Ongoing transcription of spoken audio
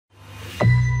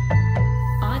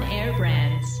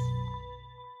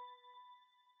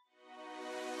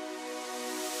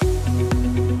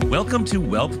Welcome to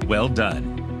Wealth Well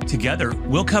Done. Together,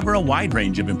 we'll cover a wide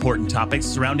range of important topics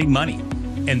surrounding money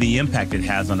and the impact it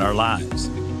has on our lives.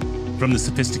 From the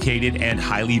sophisticated and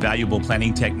highly valuable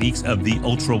planning techniques of the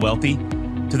ultra-wealthy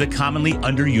to the commonly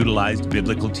underutilized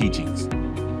biblical teachings.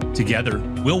 Together,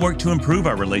 we'll work to improve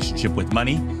our relationship with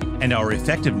money and our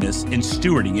effectiveness in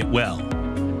stewarding it well.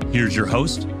 Here's your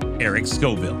host, Eric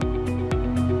Scoville.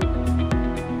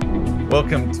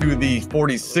 Welcome to the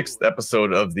 46th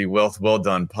episode of the Wealth Well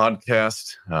Done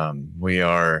podcast. We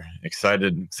are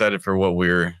excited for what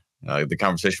the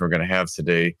conversation we're going to have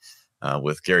today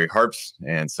with Gary Harpst.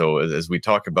 And so as we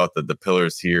talk about the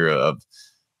pillars here of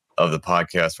the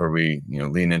podcast, where we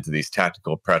lean into these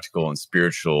tactical, practical, and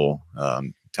spiritual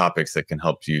topics that can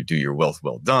help you do your wealth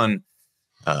well done,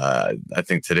 I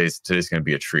think today's going to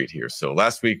be a treat here. So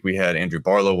last week we had Andrew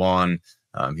Barlow on.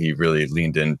 He really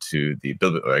leaned into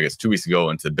 2 weeks ago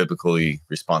into biblically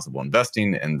responsible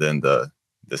investing. And then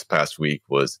this past week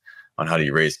was on how do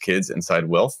you raise kids inside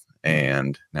wealth.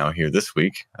 And now here this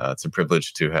week, it's a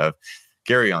privilege to have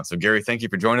Gary on. So Gary, thank you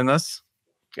for joining us.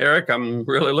 Eric, I'm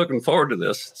really looking forward to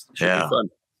this. It should be fun.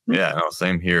 Yeah, no,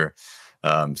 same here.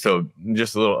 So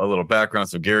just a little background.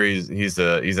 So Gary, he's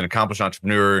an accomplished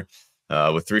entrepreneur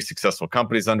with 3 successful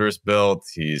companies under his belt.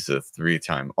 He's a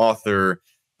 3-time author.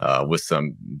 With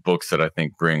some books that I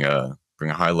think bring a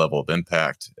high level of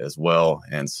impact as well.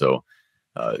 And so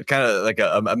kind of like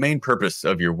a main purpose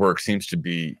of your work seems to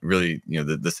be really,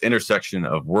 this intersection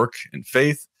of work and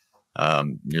faith.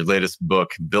 Your latest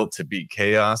book, Built to Beat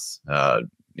Chaos, so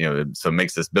it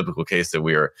makes this biblical case that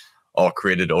we are all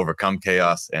created to overcome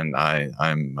chaos. And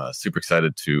I'm super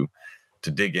excited to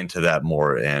dig into that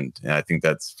more. And I think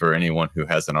that's for anyone who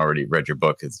hasn't already read your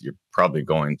book, you're probably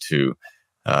going to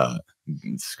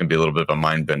it's going to be a little bit of a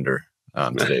mind bender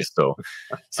today. So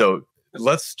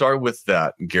let's start with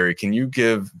that. Gary, can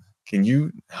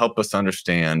you help us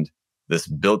understand this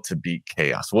built to beat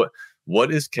chaos?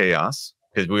 What is chaos?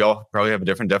 Because we all probably have a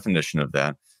different definition of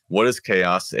that. What is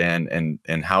chaos and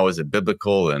how is it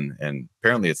biblical? And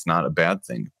apparently it's not a bad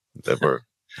thing that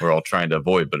we're all trying to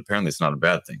avoid, but apparently it's not a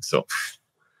bad thing. So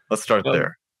let's start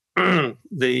there.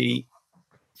 The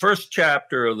first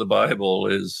chapter of the Bible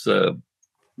is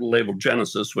labeled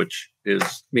Genesis, which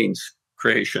means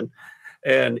creation.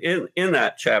 And in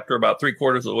that chapter, about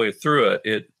 3/4 of the way through it,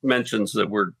 it mentions that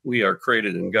we are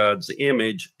created in God's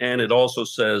image. And it also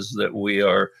says that we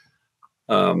are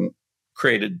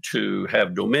created to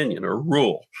have dominion or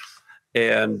rule.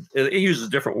 And it uses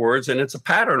different words. And it's a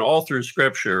pattern all through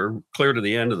Scripture, clear to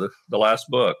the end of the last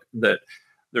book, that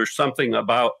there's something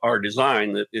about our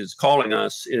design that is calling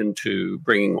us into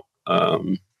bringing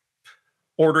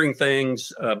ordering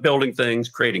things, building things,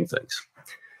 creating things.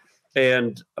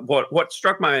 And what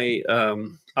struck my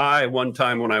eye one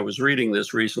time when I was reading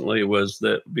this recently was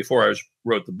that before I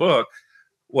wrote the book,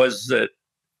 was that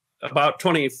about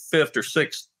 25th or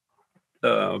 6th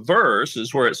verse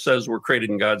is where it says we're created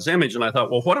in God's image. And I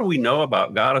thought, well, what do we know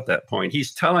about God at that point?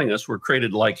 He's telling us we're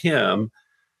created like him.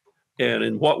 And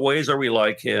in what ways are we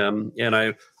like him? And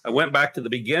I went back to the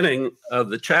beginning of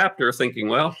the chapter thinking,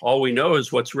 well, all we know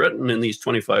is what's written in these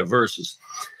 25 verses.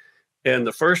 And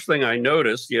the first thing I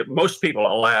noticed, most people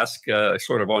I'll ask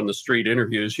sort of on the street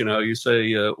interviews, you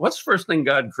say, what's the first thing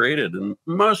God created? And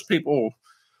most people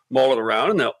mull it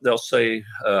around and they'll say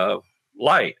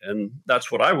light. And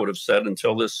that's what I would have said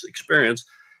until this experience.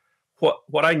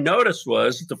 What I noticed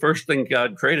was the first thing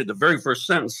God created, the very first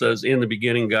sentence says, in the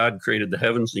beginning, God created the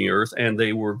heavens and the earth, and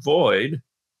they were void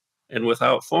and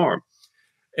without form.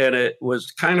 And it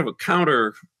was kind of a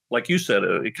counter, like you said,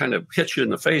 it kind of hits you in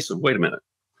the face of, wait a minute,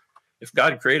 if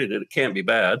God created it, it can't be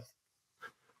bad.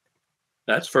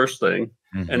 That's first thing.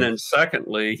 Mm-hmm. And then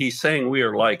secondly, he's saying we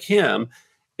are like him,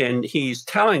 and he's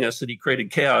telling us that he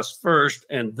created chaos first,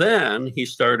 and then he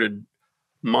started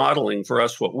modeling for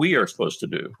us what we are supposed to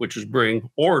do, which is bring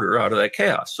order out of that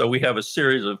chaos. So we have a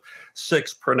series of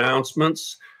 6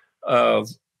 pronouncements of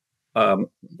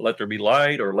let there be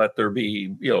light, or let there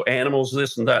be, animals,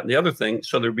 this and that and the other thing.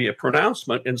 So there'd be a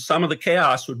pronouncement, and some of the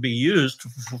chaos would be used to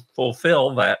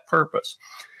fulfill that purpose.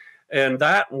 And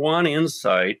that one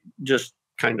insight just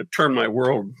kind of turned my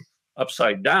world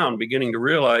upside down, beginning to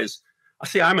realize,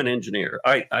 see, I'm an engineer.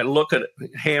 I look at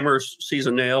hammers, sees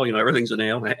a nail, everything's a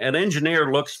nail. An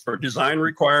engineer looks for design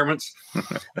requirements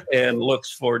and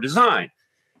looks for design.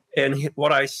 And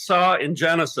what I saw in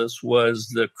Genesis was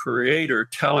the Creator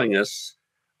telling us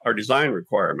our design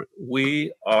requirement.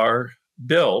 We are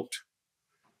built,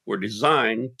 we're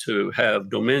designed to have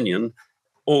dominion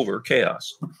over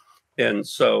chaos. And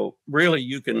so really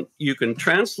you can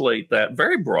translate that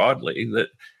very broadly, that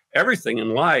everything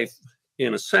in life,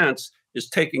 in a sense, is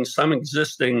taking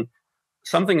something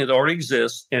that already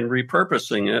exists and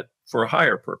repurposing it for a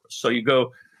higher purpose. So you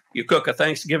cook a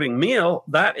Thanksgiving meal,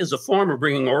 that is a form of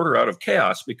bringing order out of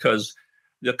chaos, because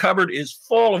the cupboard is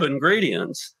full of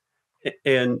ingredients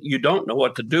and you don't know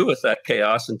what to do with that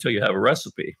chaos until you have a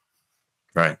recipe.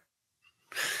 Right.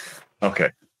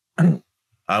 Okay.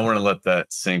 I want to let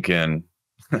that sink in,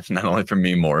 not only for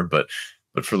me more, but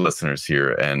for listeners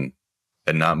here, and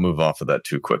not move off of that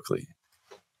too quickly.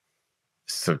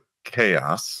 So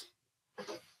chaos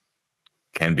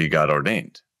can be God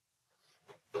ordained.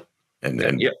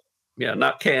 And yeah,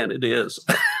 not can, it is.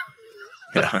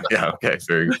 yeah, okay.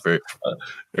 Very, very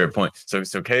fair point.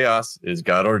 So chaos is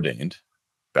God ordained,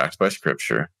 backed by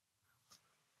scripture.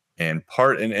 And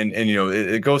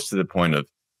it goes to the point of,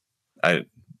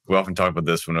 we often talk about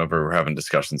this whenever we're having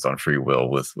discussions on free will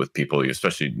with people,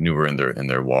 especially newer in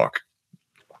their walk.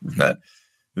 That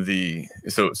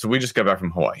so we just got back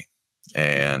from Hawaii,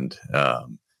 and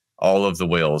all of the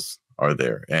whales are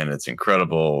there, and it's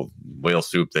incredible whale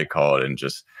soup, they call it, and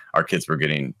just our kids were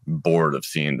getting bored of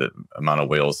seeing the amount of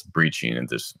whales breaching and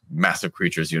this massive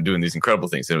creatures, doing these incredible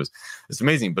things. And it's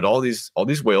amazing. But all these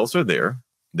whales are there.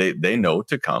 They know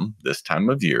to come this time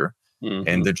of year,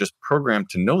 and they're just programmed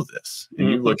to know this. And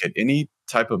you look at any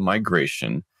type of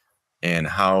migration and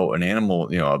how an animal,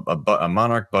 a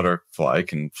monarch butterfly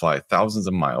can fly thousands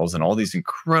of miles, and all these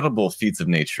incredible feats of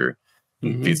nature,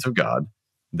 feats of God,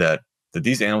 that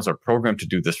these animals are programmed to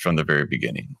do this from the very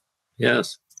beginning.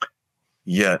 Yes.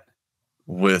 Yet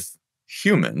with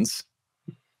humans,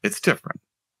 it's different.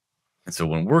 And so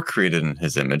when we're created in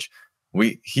his image,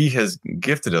 he has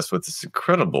gifted us with this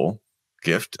incredible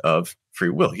gift of free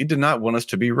will. He did not want us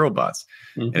to be robots.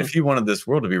 And if he wanted this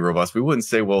world to be robots, we wouldn't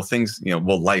say, well,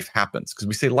 life happens, because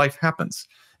we say life happens.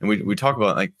 And we talk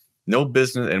about like no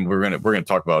business, and we're gonna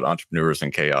talk about entrepreneurs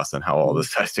and chaos and how all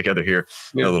this ties together here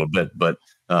in a little bit. But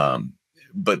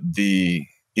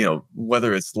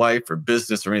whether it's life or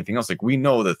business or anything else, like we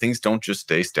know that things don't just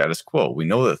stay status quo. We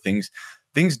know that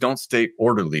things don't stay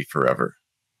orderly forever.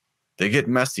 They get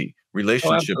messy.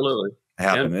 Relationships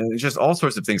happen. And it's just all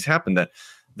sorts of things happen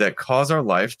that cause our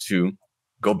life to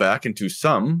go back into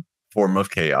some form of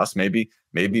chaos, maybe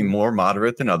more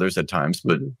moderate than others at times,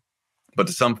 but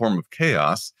to some form of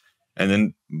chaos. And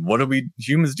then what do we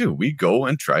humans do? We go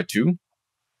and try to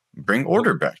bring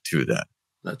order back to that.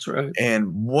 That's right.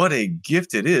 And what a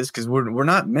gift it is, because we're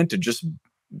not meant to just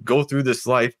go through this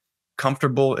life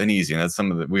comfortable and easy. And that's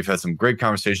we've had some great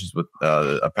conversations with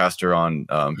a pastor on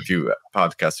a few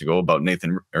podcasts ago about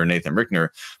Nathan Rickner,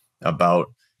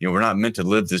 about, we're not meant to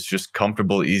live this just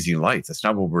comfortable, easy life. That's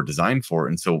not what we're designed for.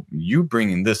 And so you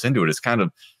bringing this into it is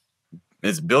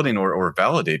it's building or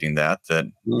validating that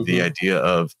the idea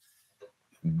of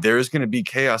there's going to be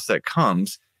chaos that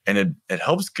comes, and it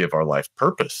helps give our life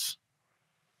purpose.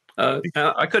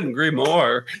 I couldn't agree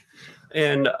more.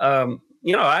 And,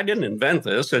 I didn't invent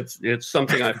this. It's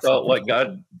something I felt like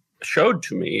God showed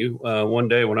to me one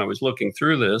day when I was looking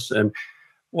through this. And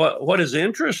what is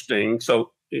interesting,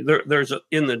 so there's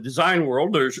in the design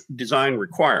world, there's design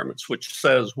requirements, which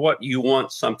says what you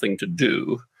want something to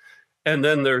do. And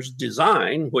then there's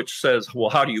design, which says, well,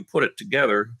 how do you put it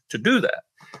together to do that?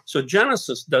 So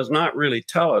Genesis does not really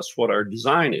tell us what our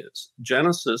design is.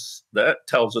 Genesis, that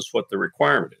tells us what the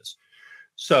requirement is.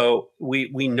 So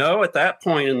we know at that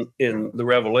point in the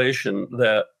Revelation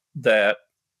that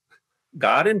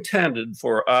God intended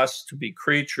for us to be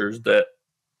creatures that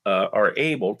are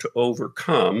able to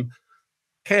overcome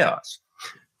chaos.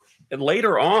 And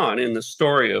later on in the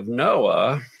story of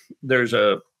Noah, there's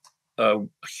a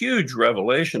huge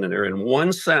revelation in there in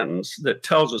one sentence that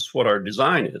tells us what our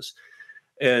design is.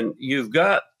 And you've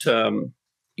got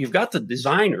the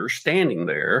designer standing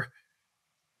there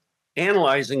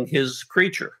analyzing his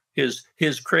creature,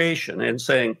 his creation, and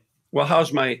saying, well,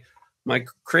 how's my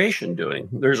creation doing?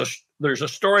 There's a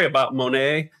story about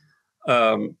Monet.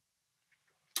 Monet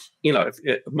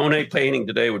painting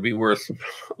today would be worth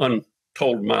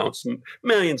untold amounts,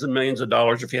 millions and millions of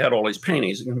dollars if you had all these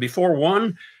paintings. And before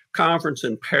one conference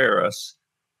in Paris,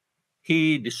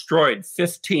 he destroyed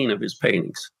 15 of his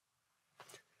paintings.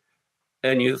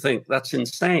 And you think that's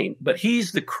insane, but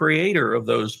he's the creator of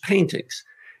those paintings.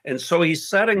 And so he's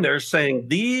sitting there saying,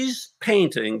 these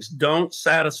paintings don't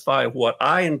satisfy what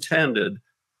I intended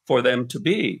for them to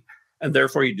be, and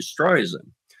therefore he destroys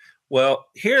them. Well,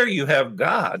 here you have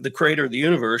God, the creator of the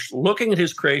universe, looking at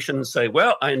his creation and say,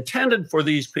 well, I intended for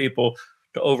these people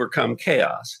to overcome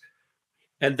chaos.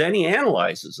 And then he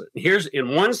analyzes it. Here's,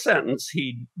 in one sentence,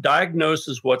 he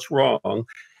diagnoses what's wrong,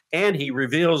 and he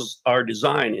reveals our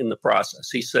design in the process.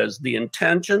 He says the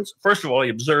intentions, first of all, he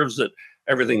observes that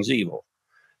everything's evil.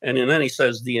 And then he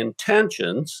says the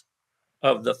intentions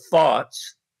of the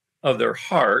thoughts of their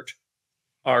heart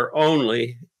are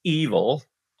only evil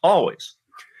always.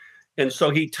 And so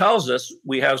he tells us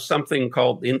we have something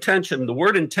called intention. The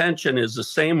word intention is the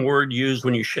same word used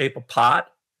when you shape a pot.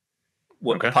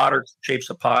 When a potter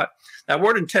shapes a pot. That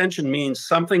word intention means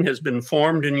something has been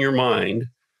formed in your mind.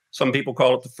 Some people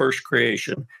call it the first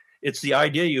creation. It's the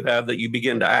idea you have that you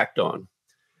begin to act on.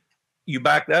 You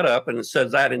back that up and it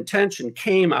says that intention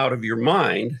came out of your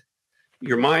mind.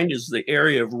 Your mind is the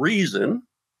area of reason.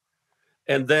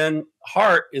 And then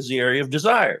heart is the area of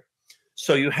desire.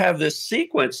 So you have this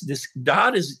sequence. This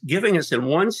God is giving us in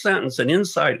one sentence an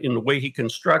insight in the way he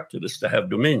constructed us to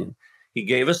have dominion. He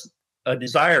gave us a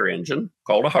desire engine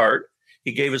called a heart.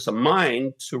 He gave us a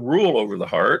mind to rule over the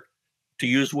heart, to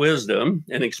use wisdom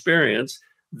and experience.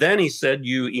 Then he said,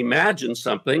 you imagine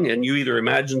something, and you either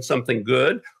imagine something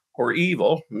good or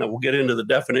evil. Now we'll get into the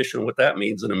definition of what that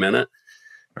means in a minute.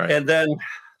 Right. And then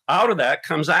out of that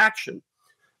comes action.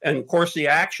 And of course, the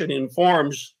action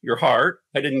informs your heart.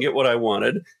 I didn't get what I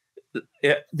wanted.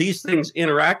 These things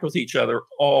interact with each other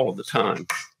all of the time.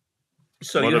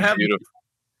 So you have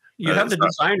the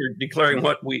designer declaring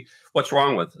what's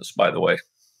wrong with us, by the way.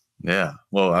 Yeah.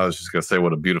 Well, I was just going to say,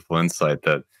 what a beautiful insight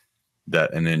that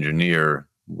an engineer,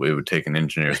 it would take an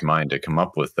engineer's mind to come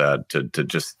up with that, to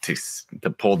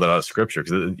pull that out of scripture.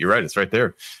 Because you're right, it's right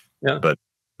there. Yeah. But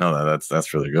no,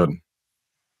 that's really good.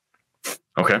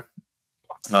 Okay.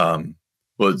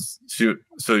 Well,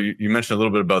 so you mentioned a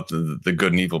little bit about the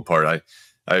good and evil part.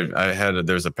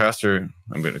 There's a pastor,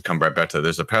 I'm going to come right back to that.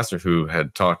 There's a pastor who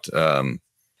had talked,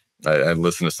 I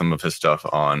listened to some of his stuff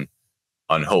on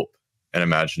hope and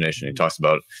imagination. He talks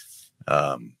about,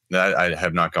 I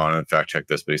have not gone and fact checked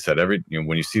this, but he said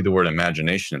when you see the word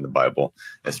imagination in the Bible,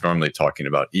 it's normally talking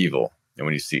about evil. And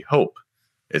when you see hope,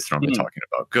 it's normally talking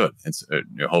about good. It's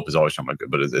hope is always talking about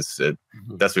good, but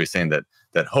that's what he's saying,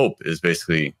 that hope is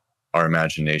basically our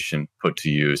imagination put to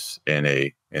use in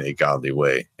a godly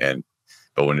way.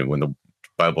 But when the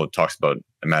Bible talks about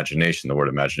imagination, the word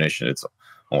imagination, it's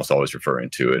almost always referring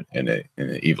to it in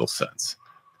an evil sense.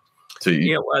 So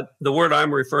the word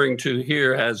I'm referring to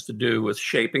here has to do with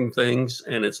shaping things,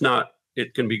 and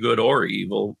it can be good or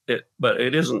evil, but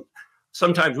it isn't.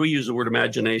 Sometimes we use the word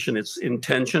imagination. It's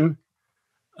intention.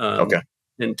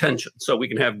 Intention. So we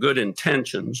can have good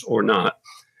intentions or not.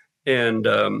 And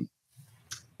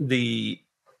the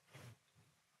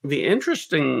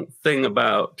interesting thing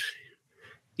about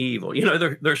evil,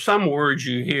 there's some words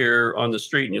you hear on the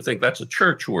street and you think that's a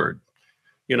church word,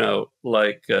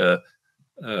 like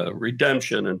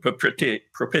redemption and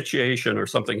propitiation or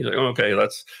something. You say, okay,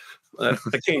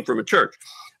 that came from a church.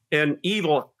 And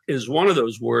evil is one of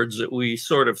those words that we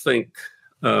sort of think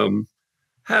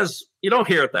you don't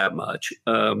hear it that much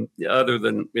other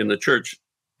than in the church.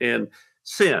 And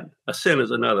a sin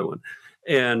is another one.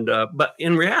 And but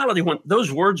in reality, when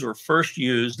those words were first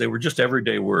used, they were just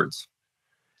everyday words.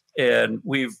 And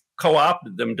we've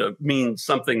co-opted them to mean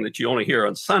something that you only hear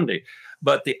on Sunday.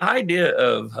 But the idea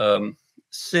of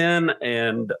sin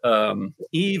and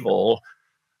evil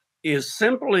is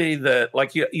simply that,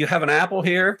 like you have an apple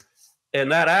here, and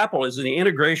that apple is in the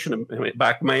integration of,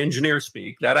 back to my engineer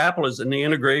speak, that apple is in the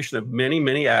integration of many,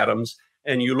 many atoms.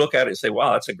 And you look at it and say,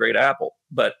 wow, that's a great apple.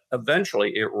 But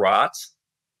eventually it rots.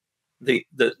 The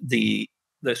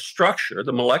structure,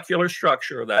 the molecular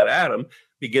structure of that atom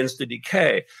begins to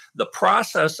decay. The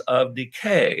process of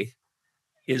decay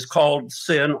is called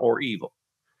sin or evil.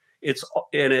 It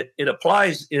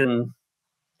applies in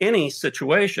any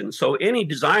situation. So any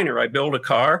designer, I build a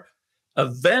car,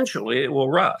 eventually it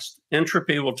will rust.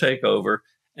 Entropy will take over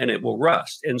and it will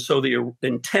rust. And so the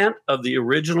intent of the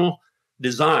original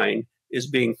design is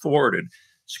being thwarted.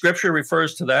 Scripture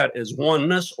refers to that as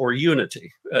oneness or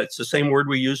unity. It's the same word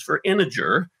we use for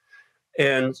integer.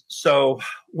 And so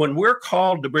when we're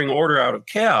called to bring order out of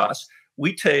chaos,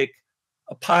 we take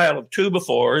a pile of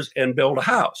 2x4s and build a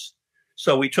house.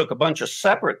 So we took a bunch of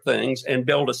separate things and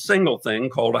build a single thing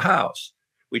called a house.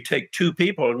 We take two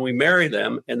people and we marry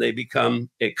them and they become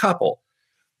a couple.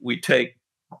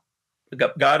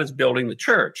 God is building the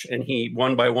church, and he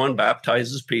one by one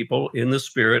baptizes people in the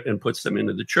Spirit and puts them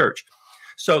into the church.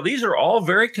 So these are all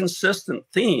very consistent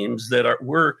themes that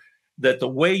the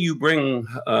way you bring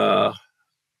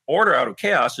order out of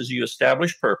chaos is you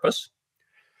establish purpose.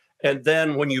 And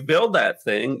then when you build that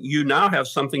thing, you now have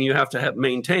something you have to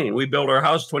maintain. We built our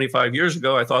house 25 years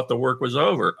ago. I thought the work was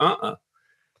over.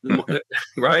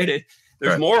 Right?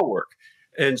 There's more work.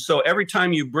 And so every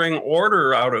time you bring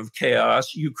order out of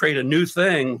chaos, you create a new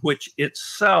thing, which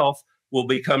itself will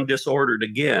become disordered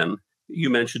again you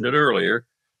mentioned it earlier,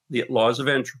 the laws of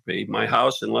entropy. My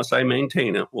house, unless I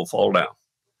maintain it, will fall down.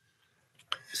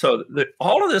 So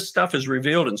all of this stuff is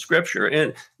revealed in Scripture.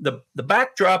 And the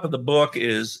backdrop of the book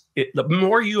is the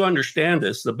more you understand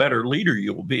this, the better leader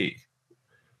you will be.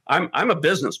 I'm a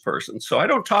business person, so I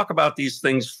don't talk about these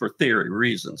things for theory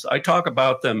reasons. I talk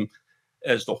about them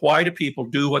as to why do people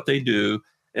do what they do,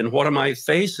 and what am I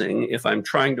facing if I'm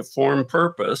trying to form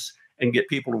purpose and get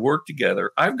people to work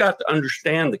together. I've got to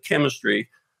understand the chemistry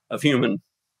of human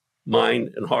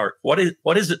mind and heart. What is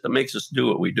it that makes us do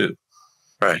what we do?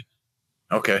 Right.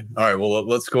 Okay. All right. Well,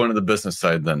 let's go into the business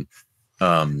side then.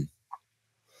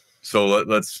 So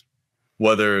let's,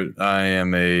 whether I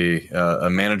am a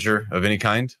manager of any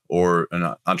kind or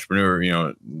an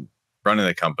entrepreneur, running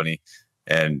the company,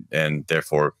 and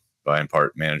therefore by and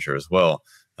part manager as well.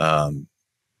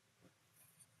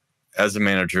 As a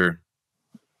manager,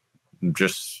 I'm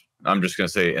just going to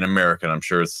say in America, and I'm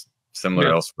sure it's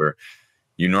similar elsewhere,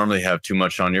 you normally have too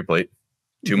much on your plate,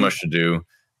 too much to do,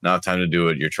 not time to do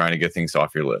it. You're trying to get things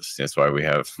off your list. That's why we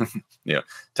have,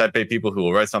 type A people who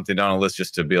will write something down on a list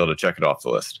just to be able to check it off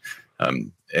the list.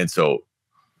 And so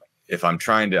if I'm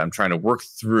trying to work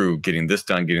through getting this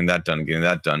done, getting that done, getting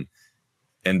that done.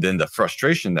 And then the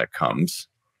frustration that comes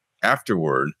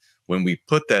afterward when we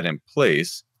put that in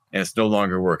place and it's no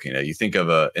longer working. You think of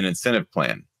an incentive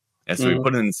plan. And so we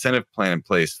put an incentive plan in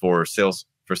place for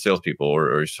salespeople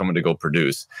or someone to go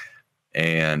produce.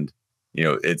 And,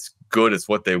 it's good. It's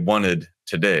what they wanted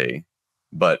today.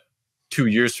 But 2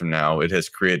 years from now, it has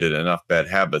created enough bad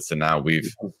habits. And now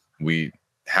we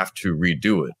have to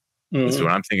redo it. And so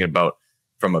when I'm thinking about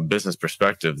from a business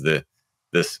perspective,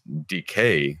 this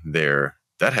decay there,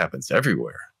 that happens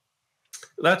everywhere.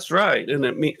 That's right. And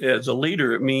As a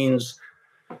leader, it means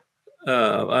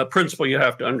a principle you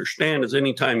have to understand is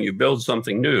anytime you build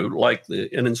something new, like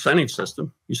an incentive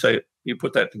system, you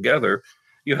put that together,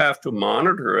 you have to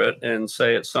monitor it and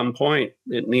say at some point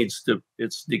it's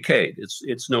decayed.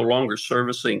 It's no longer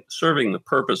serving the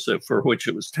purpose for which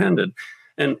it was intended.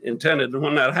 And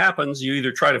when that happens, you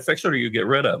either try to fix it or you get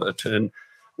rid of it. And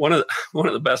one of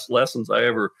the best lessons I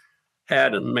ever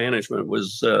had in management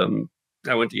was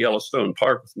I went to Yellowstone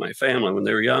Park with my family when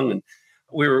they were young, and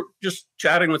we were just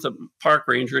chatting with a park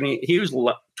ranger, and he was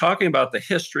talking about the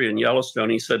history in Yellowstone.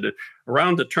 He said that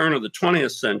around the turn of the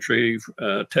 20th century,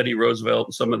 Teddy Roosevelt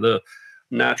and some of the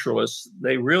naturalists,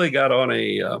 they really got on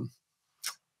a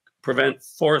prevent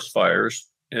forest fires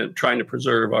and trying to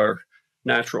preserve our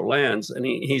natural lands. And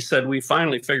he said, we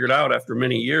finally figured out after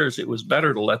many years, it was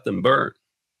better to let them burn.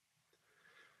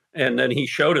 And then he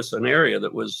showed us an area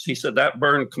he said that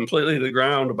burned completely to the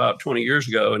ground about 20 years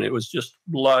ago. And it was just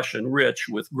lush and rich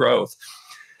with growth.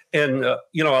 And, a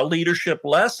leadership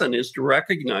lesson is to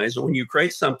recognize that when you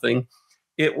create something,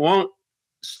 it won't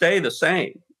stay the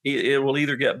same. It will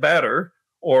either get better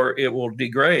or it will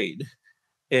degrade.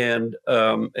 And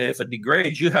if it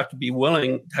degrades, you have to be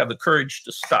willing to have the courage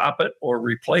to stop it or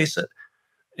replace it.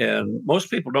 And most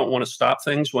people don't want to stop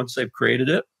things once they've created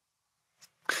it.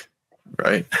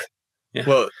 Right. Yeah.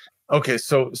 Well, okay.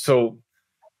 So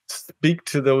speak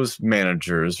to those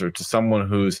managers or to someone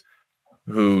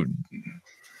who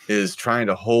is trying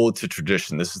to hold to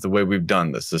tradition. This is the way we've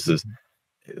done this.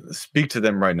 Speak to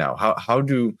them right now. How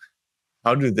do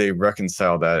they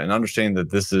reconcile that and understand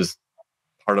that this is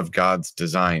part of God's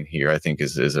design here? I think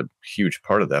is a huge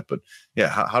part of that. But yeah,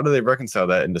 how do they reconcile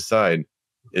that and decide,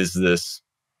 is this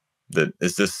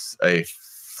a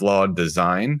flawed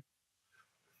design?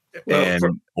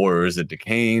 Or is it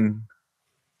decaying?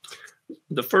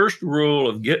 The first rule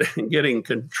of getting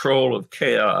control of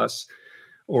chaos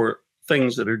or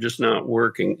things that are just not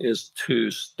working is to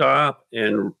stop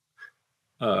and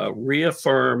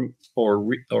reaffirm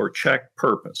or check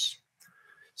purpose.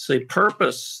 See,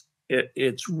 purpose,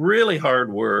 it's really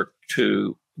hard work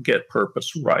to get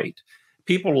purpose right.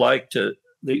 People write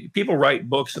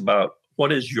books about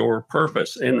what is your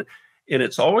purpose, and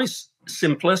it's always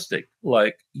simplistic,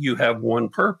 like you have one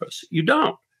purpose. You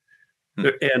don't.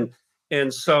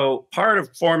 And so part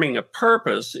of forming a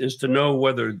purpose is to know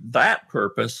whether that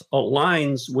purpose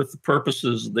aligns with the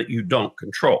purposes that you don't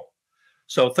control.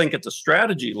 So think at the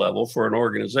strategy level for an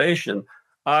organization.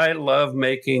 I love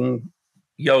making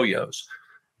yo-yos.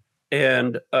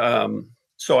 And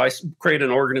so I create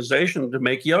an organization to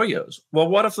make yo-yos. Well,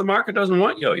 what if the market doesn't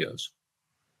want yo-yos?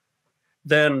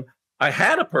 Then I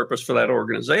had a purpose for that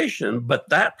organization, but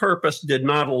that purpose did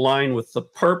not align with the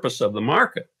purpose of the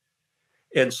market.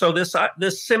 And so this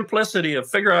simplicity of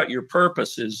figure out your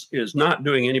purpose is not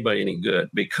doing anybody any good,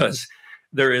 because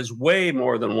There is way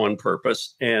more than one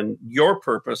purpose, and your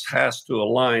purpose has to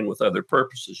align with other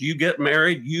purposes. You get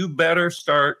married, you better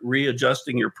start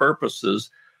readjusting your purposes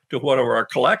to what are our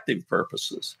collective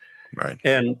purposes. Right.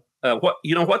 And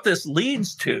what this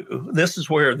leads to, this is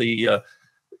where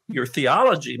your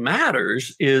theology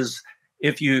matters, is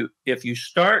if you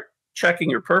start checking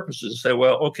your purposes, say,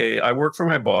 well, okay, I work for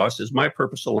my boss. Is my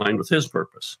purpose aligned with his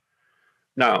purpose?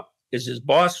 Now, is his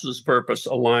boss's purpose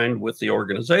aligned with the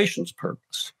organization's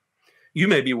purpose? You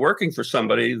may be working for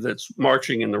somebody that's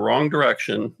marching in the wrong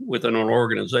direction within an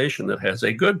organization that has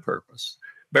a good purpose.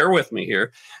 Bear with me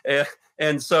here.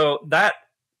 And so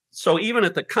even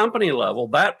at the company level,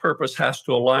 that purpose has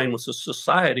to align with the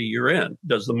society you're in.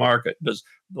 Does the market, does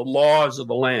the laws of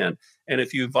the land? And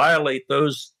if you violate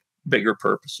those bigger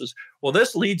purposes, well,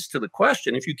 this leads to the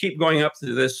question, if you keep going up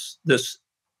through this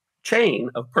chain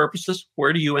of purposes,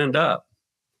 where do you end up?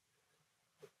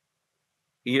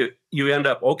 You end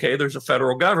up, okay, there's a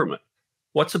federal government.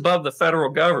 What's above the federal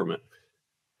government?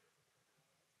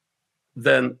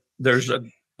 Then there's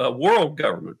a world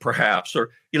government, perhaps, or,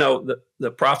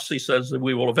 the prophecy says that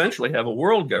we will eventually have a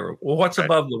world government. Well, what's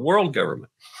above the world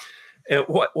government? And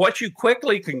what you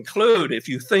quickly conclude, if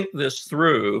you think this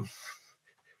through,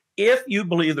 if you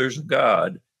believe there's a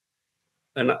God,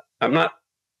 and I'm not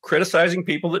criticizing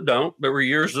people that don't, there were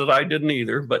years that I didn't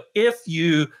either, but if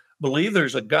you believe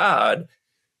there's a God,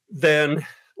 then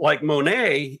like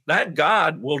Monet, that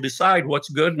God will decide what's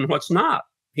good and what's not.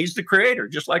 He's the creator,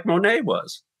 just like Monet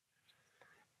was.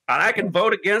 I can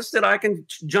vote against it. I can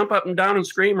jump up and down and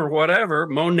scream or whatever.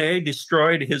 Monet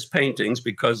destroyed his paintings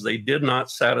because they did not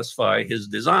satisfy his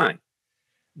design.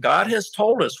 God has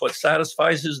told us what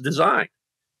satisfies his design.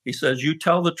 He says, you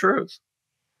tell the truth.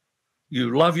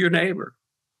 You love your neighbor.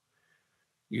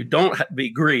 You don't be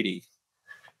greedy.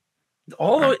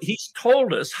 Although he's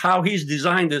told us how he's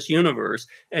designed this universe,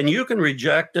 and you can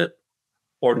reject it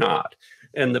or not.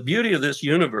 And the beauty of this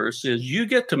universe is you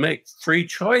get to make free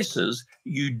choices.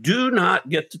 You do not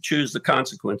get to choose the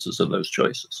consequences of those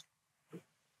choices.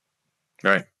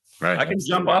 Right. I can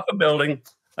jump off a building.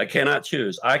 I cannot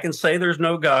choose. I can say there's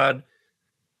no God,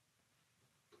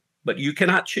 but you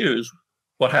cannot choose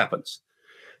what happens.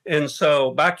 And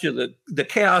so back to the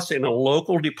chaos in a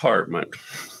local department.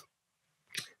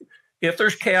 If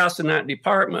there's chaos in that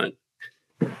department,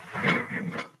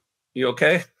 you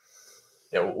okay?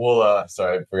 Yeah, we'll,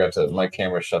 sorry, I forgot to, my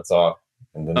camera shuts off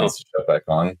and then needs to shut back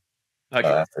on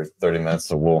after 30 minutes.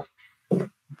 So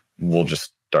we'll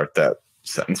just start that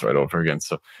sentence right over again.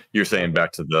 So you're saying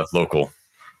back to the local.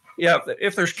 Yeah,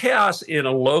 if there's chaos in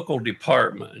a local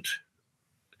department,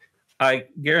 I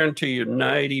guarantee you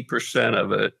 90%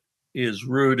 of it is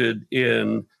rooted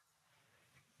in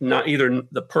not either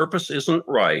the purpose isn't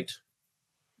right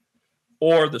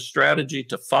or the strategy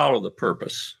to follow the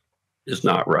purpose is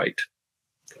not right.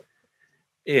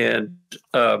 And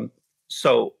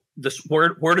so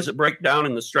where does it break down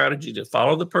in the strategy to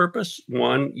follow the purpose?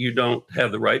 One, you don't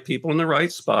have the right people in the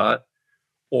right spot,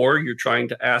 or you're trying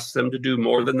to ask them to do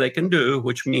more than they can do,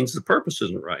 which means the purpose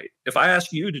isn't right. If I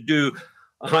ask you to do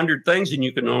 100 things and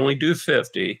you can only do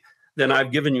 50, then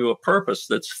I've given you a purpose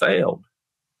that's failed,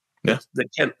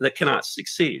 that cannot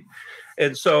succeed.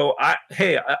 And so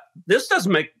this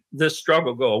doesn't make this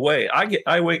struggle go away.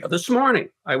 I wake up this morning,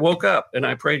 I woke up and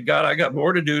I prayed, God, I got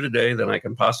more to do today than I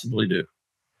can possibly do.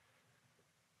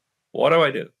 What do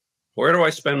I do? Where do I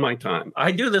spend my time?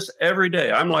 I do this every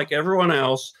day. I'm like everyone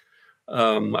else.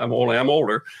 I'm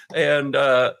older, and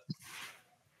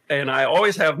I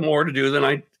always have more to do than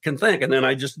I can think. And then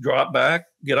I just drop back,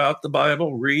 get out the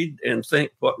Bible, read, and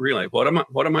think, what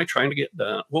am I trying to get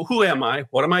done? Well, who am I?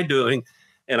 What am I doing?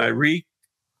 And I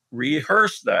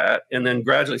rehearse that, and then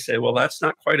gradually say, well, that's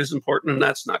not quite as important, and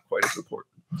that's not quite as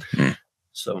important.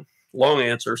 So, long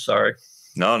answer. Sorry.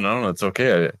 No, it's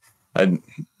okay. I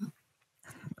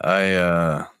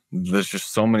there's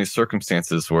just so many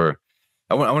circumstances where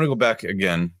I want to go back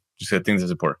again. Just I think this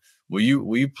is important. Will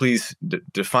you please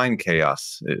define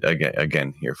chaos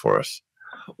again here for us?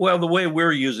 Well, the way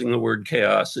we're using the word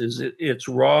chaos is it's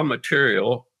raw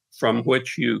material from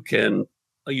which you can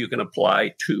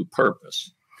apply to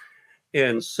purpose.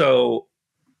 And so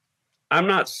I'm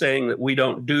not saying that we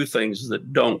don't do things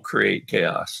that don't create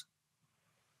chaos.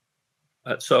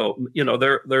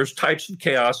 There's types of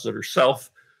chaos that are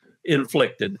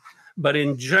self-inflicted, but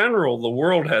in general, the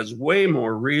world has way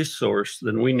more resource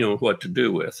than we know what to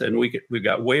do with. And we've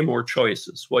got way more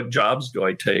choices. What jobs do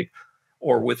I take?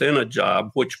 Or within a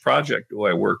job, which project do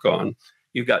I work on?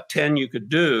 You've got 10 you could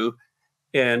do.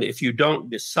 And if you don't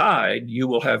decide, you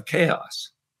will have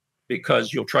chaos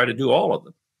because you'll try to do all of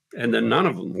them. And then none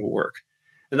of them will work.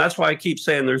 And that's why I keep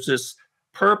saying there's this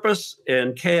purpose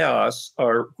and chaos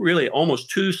are really almost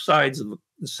two sides of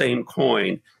the same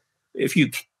coin. If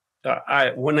you,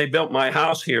 when they built my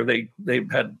house here, they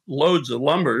had loads of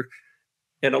lumber,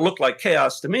 and it looked like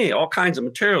chaos to me. All kinds of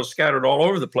materials scattered all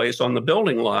over the place on the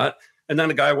building lot. And then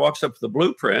a guy walks up to the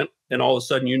blueprint, and all of a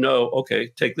sudden, okay,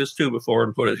 take this 2x4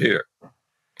 and put it here.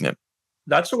 Yep.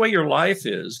 That's the way your life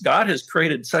is. God has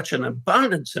created such an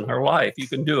abundance in our life. You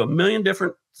can do a million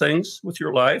different things with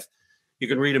your life. You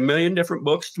can read a million different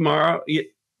books tomorrow.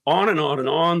 On and on and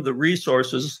on. The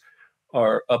resources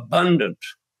are abundant,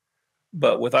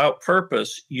 but without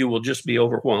purpose, you will just be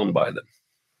overwhelmed by them.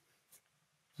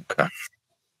 Okay.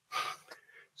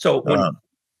 So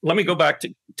let me go back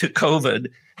to COVID.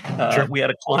 Sure. We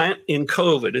had a client in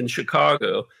COVID in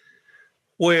Chicago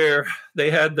where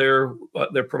they had they're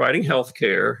providing health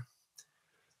care,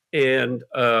 and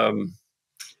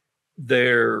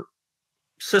their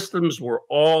systems were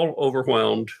all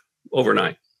overwhelmed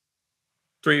overnight,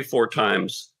 3-4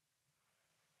 times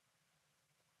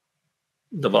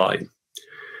the volume.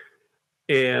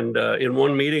 And in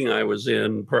one meeting I was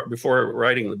in, before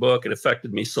writing the book, it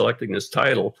affected me selecting this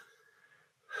title.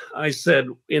 I said,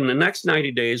 in the next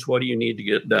 90 days, what do you need to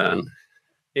get done?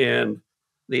 And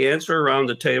the answer around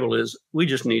the table is, we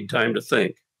just need time to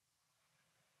think.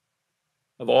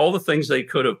 Of all the things they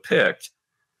could have picked,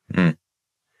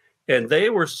 and they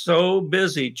were so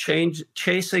busy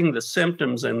chasing the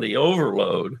symptoms and the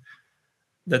overload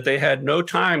that they had no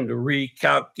time to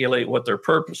recalculate what their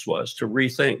purpose was, to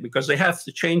rethink, because they have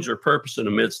to change their purpose in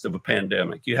the midst of a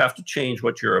pandemic. You have to change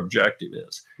what your objective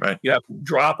is. Right. You have to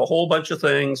drop a whole bunch of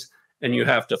things, and you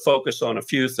have to focus on a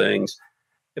few things.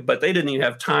 But they didn't even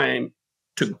have time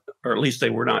to, or at least they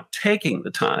were not taking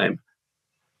the time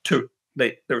to,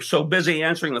 they were so busy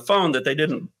answering the phone that they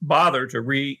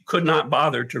could not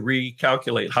bother to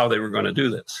recalculate how they were going to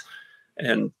do this.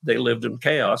 And they lived in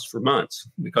chaos for months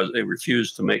because they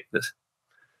refused to make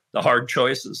the hard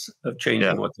choices of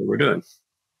changing what they were doing.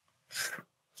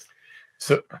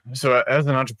 So as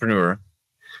an entrepreneur,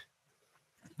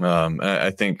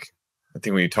 I think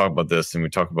when you talk about this and we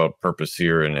talk about purpose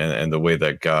here and the way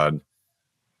that God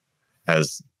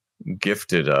has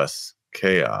gifted us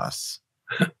chaos,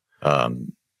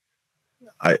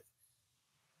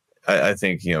 I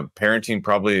think, parenting,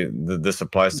 probably this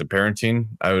applies to parenting,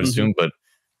 I would assume, but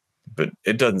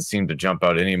it doesn't seem to jump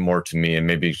out anymore to me. And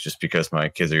maybe it's just because my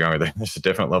kids are younger, there's a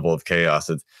different level of chaos.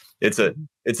 It's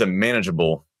a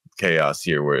manageable chaos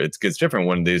here, where it gets different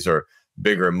when these are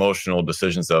bigger emotional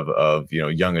decisions of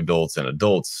young adults and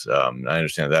adults. I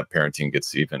understand that parenting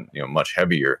gets even much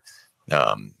heavier.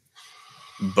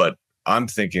 But I'm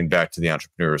thinking back to the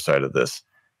entrepreneur side of this,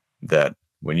 that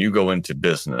when you go into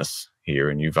business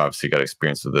here, and you've obviously got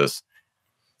experience with this,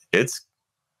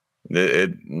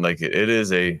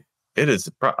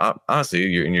 honestly,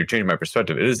 you're changing my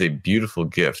perspective. It is a beautiful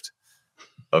gift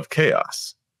of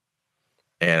chaos.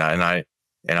 And I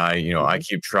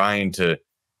keep trying to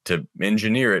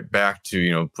engineer it back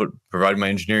to, provide my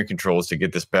engineering controls to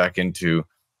get this back into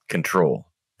control.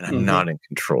 And I'm not in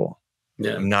control.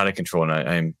 Yeah. I'm not in control. And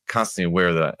I'm constantly aware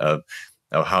of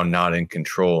how not in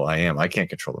control I am. I can't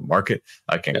control the market.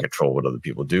 I can't control what other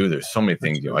people do. There's so many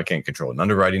things, I can't control an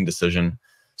underwriting decision.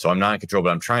 So I'm not in control, but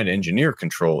I'm trying to engineer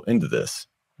control into this.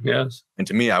 Yes. And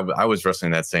to me, I was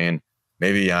wrestling that, saying,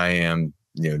 maybe I am,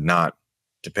 not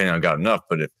depending on God enough,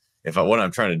 but if what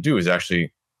I'm trying to do is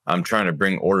actually, I'm trying to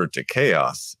bring order to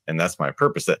chaos, and that's my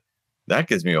purpose, that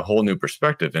gives me a whole new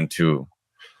perspective into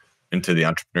the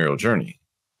entrepreneurial journey.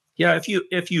 Yeah,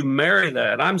 if you marry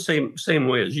that, I'm same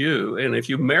way as you, and if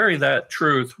you marry that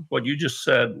truth, what you just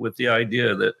said, with the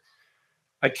idea that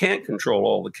I can't control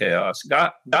all the chaos.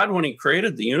 God, when He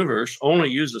created the universe, only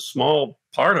used a small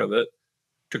part of it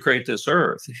to create this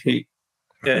earth.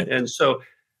 And so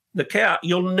the chaos,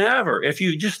 you'll never, if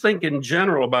you just think in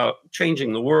general about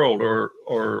changing the world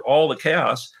or all the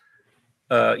chaos,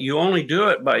 you only do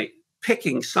it by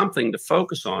picking something to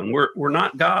focus on. We're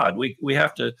not God. We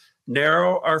have to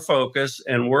narrow our focus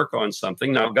and work on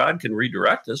something. Now, God can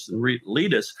redirect us and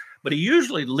lead us, but He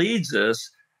usually leads us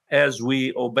as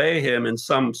we obey Him in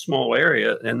some small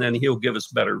area, and then He'll give us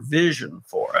better vision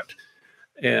for it.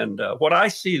 And what I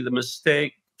see,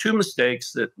 two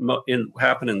mistakes that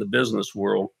happen in the business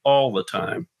world all the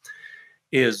time,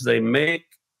 is they make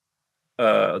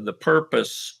the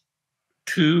purpose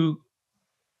too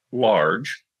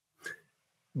large,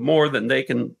 more than they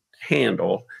can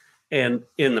handle. And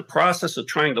in the process of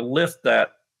trying to lift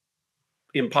that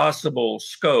impossible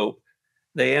scope,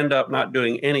 they end up not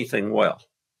doing anything well.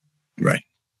 Right.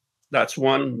 That's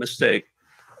one mistake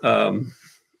that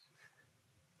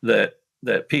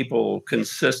that people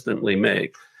consistently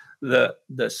make.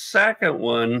 The second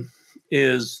one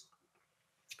is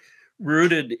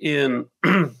rooted in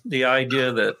the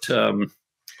idea that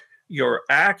your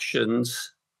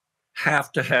actions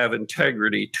have to have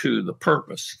integrity to the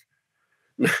purpose.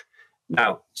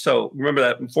 Now, so remember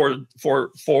that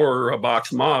four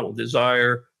box model: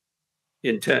 desire,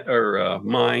 intent, or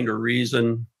mind, or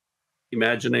reason,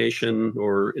 imagination,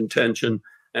 or intention,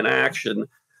 and action.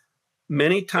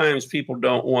 Many times people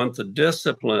don't want the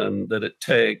discipline that it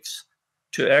takes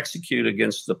to execute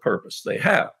against the purpose they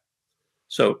have.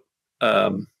 So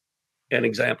an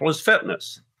example is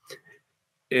fitness.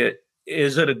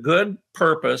 Is it a good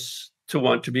purpose to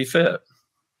want to be fit?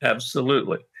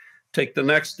 Absolutely. Take the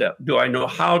next step. Do I know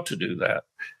how to do that?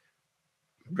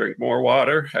 Drink more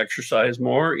water, exercise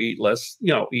more, eat less,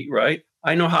 eat right.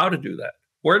 I know how to do that.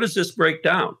 Where does this break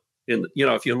down?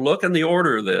 If you look in the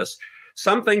order of this,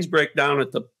 some things break down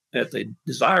at the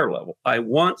desire level. I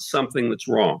want something that's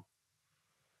wrong,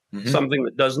 something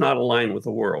that does not align with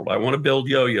the world. I want to build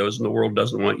yo-yos and the world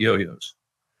doesn't want yo-yos.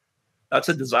 That's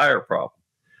a desire problem.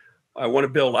 I want to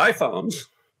build iPhones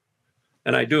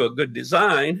and I do a good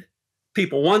design.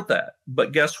 People want that.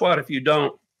 But guess what? If you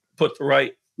don't put the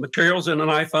right materials in an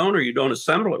iPhone or you don't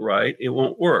assemble it right, it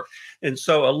won't work. And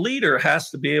so a leader has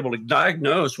to be able to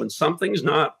diagnose when something's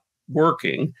not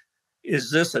working.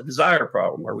 Is this a desire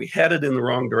problem? Are we headed in the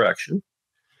wrong direction?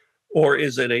 Or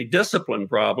is it a discipline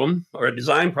problem or a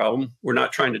design problem? We're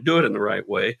not trying to do it in the right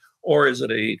way. Or is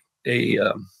it a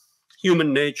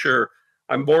human nature?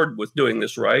 I'm bored with doing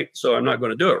this right, so I'm not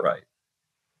going to do it right.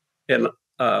 And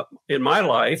in my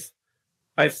life,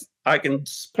 I can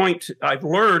point to, I've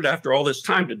learned after all this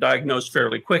time to diagnose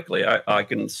fairly quickly. I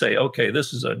can say, okay,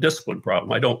 this is a discipline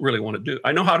problem. I don't really want to do.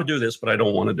 I know how to do this, but I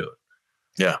don't want to do it.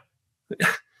 Yeah.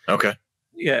 Okay.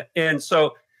 Yeah. And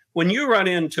so when you run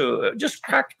into just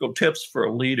practical tips for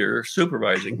a leader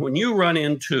supervising, when you run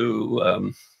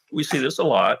into, we see this a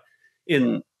lot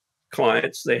in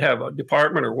clients, they have a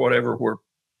department or whatever where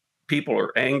people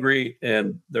are angry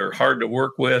and they're hard to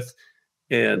work with.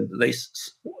 And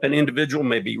an individual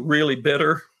may be really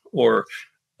bitter or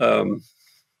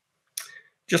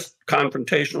just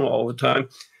confrontational all the time.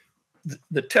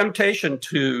 The temptation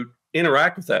to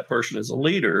interact with that person as a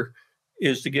leader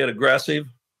is to get aggressive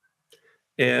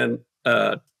and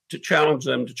to challenge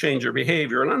them to change their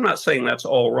behavior. And I'm not saying that's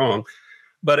all wrong,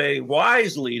 but a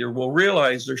wise leader will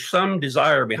realize there's some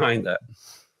desire behind that.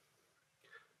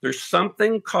 There's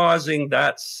something causing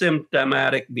that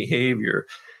symptomatic behavior.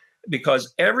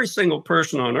 Because every single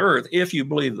person on earth, if you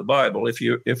believe the Bible, if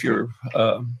you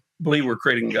believe we're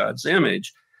creating God's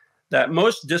image, that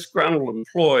most disgruntled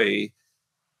employee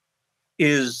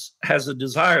has a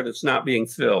desire that's not being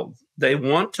filled. They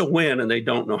want to win and they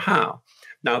don't know how.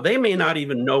 Now, they may not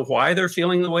even know why they're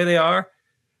feeling the way they are.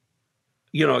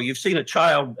 You've seen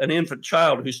an infant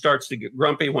child who starts to get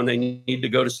grumpy when they need to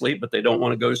go to sleep, but they don't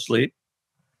want to go to sleep.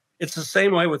 It's the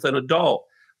same way with an adult.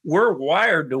 We're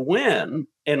wired to win.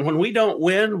 And when we don't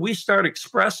win, we start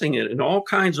expressing it in all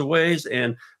kinds of ways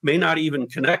and may not even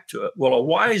connect to it. Well, a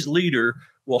wise leader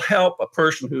will help a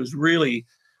person who's really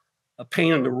a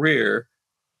pain in the rear.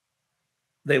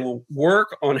 They will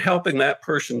work on helping that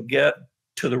person get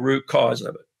to the root cause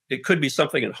of it. It could be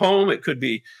something at home. It could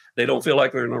be they don't feel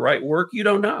like they're in the right work. You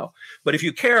don't know. But if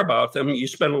you care about them, you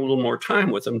spend a little more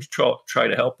time with them to try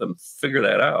to help them figure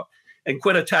that out and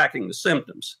quit attacking the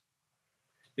symptoms.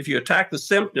 If you attack the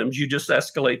symptoms, you just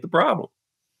escalate the problem.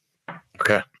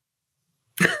 Okay.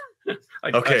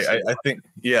 I think,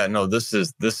 this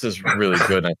is really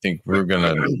good. I think we're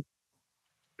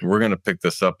gonna pick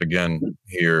this up again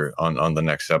here on the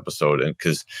next episode, and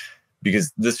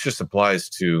because this just applies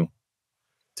to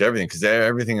everything. Because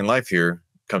everything in life here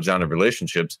comes down to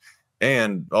relationships,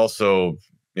 and also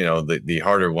the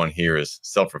harder one here is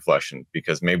self-reflection,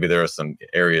 because maybe there are some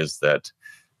areas that.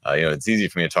 It's easy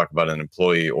for me to talk about an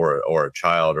employee or a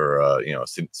child or a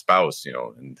spouse,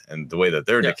 and the way that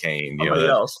they're decaying.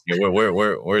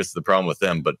 Where's the problem with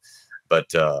them? But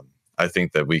I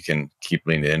think that we can keep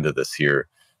leaning into this here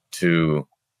to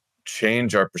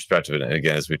change our perspective. And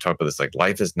again, as we talk about this, like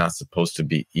life is not supposed to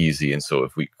be easy, and so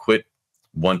if we quit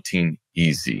wanting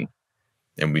easy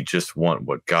and we just want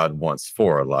what God wants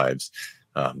for our lives,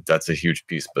 that's a huge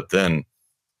piece. But then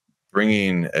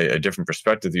bringing a different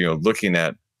perspective, looking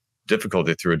at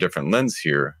difficulty through a different lens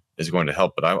here is going to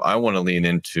help. But I want to lean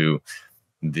into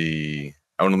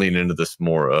this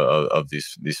more of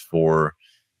these four,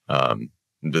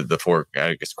 the four,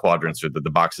 I guess, quadrants, or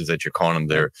the boxes that you're calling them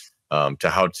there, to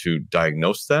how to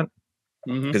diagnose that.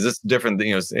 Because it's different.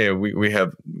 We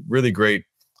have really great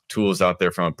tools out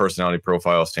there from a personality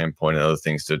profile standpoint and other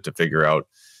things to figure out,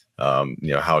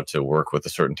 how to work with a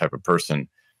certain type of person.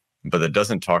 But it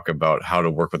doesn't talk about how to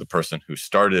work with a person who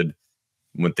started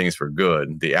when things were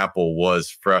good. The apple was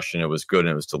fresh and it was good and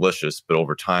it was delicious, but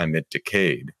over time it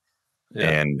decayed. Yeah.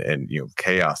 And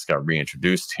chaos got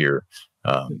reintroduced here.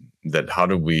 That how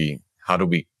do we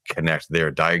connect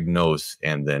there, diagnose,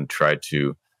 and then try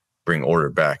to bring order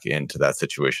back into that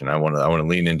situation? I want to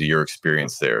lean into your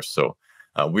experience there. So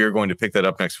we are going to pick that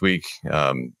up next week.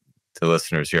 To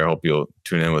listeners here, I hope you'll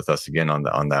tune in with us again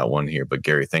on that one here. But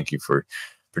Gary, thank you for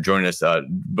joining us.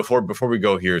 Before we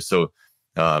go here, so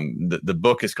the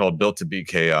book is called Built to Beat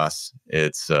Chaos.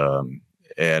 It's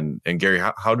and Gary,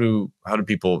 how do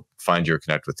people find you or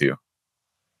connect with you?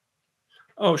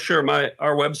 Oh, sure.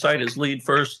 Our website is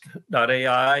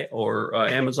leadfirst.ai or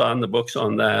Amazon. The book's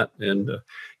on that. And,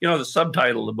 the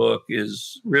subtitle of the book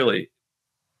is really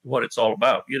what it's all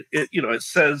about. It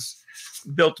says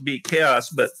Built to Beat Chaos,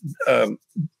 but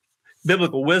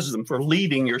biblical wisdom for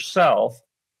leading yourself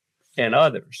and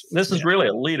others. This is really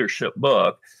a leadership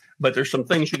book, but there's some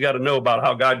things you got to know about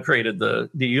how God created the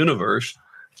universe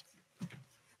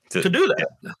to do that.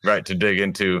 Right. To dig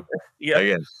into,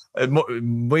 again,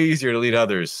 way easier to lead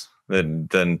others than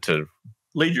to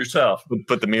lead yourself.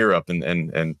 Put the mirror up and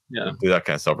do that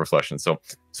kind of self-reflection. So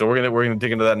we're gonna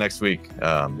dig into that next week.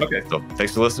 Okay. So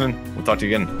thanks for listening. We'll talk to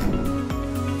you again.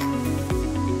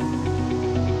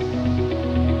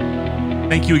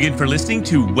 Thank you again for listening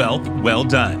to Wealth Well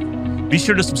Done. Be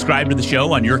sure to subscribe to the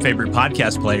show on your favorite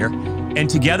podcast player, and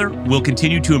together we'll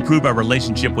continue to improve our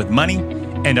relationship with money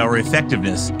and our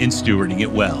effectiveness in stewarding it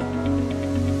well.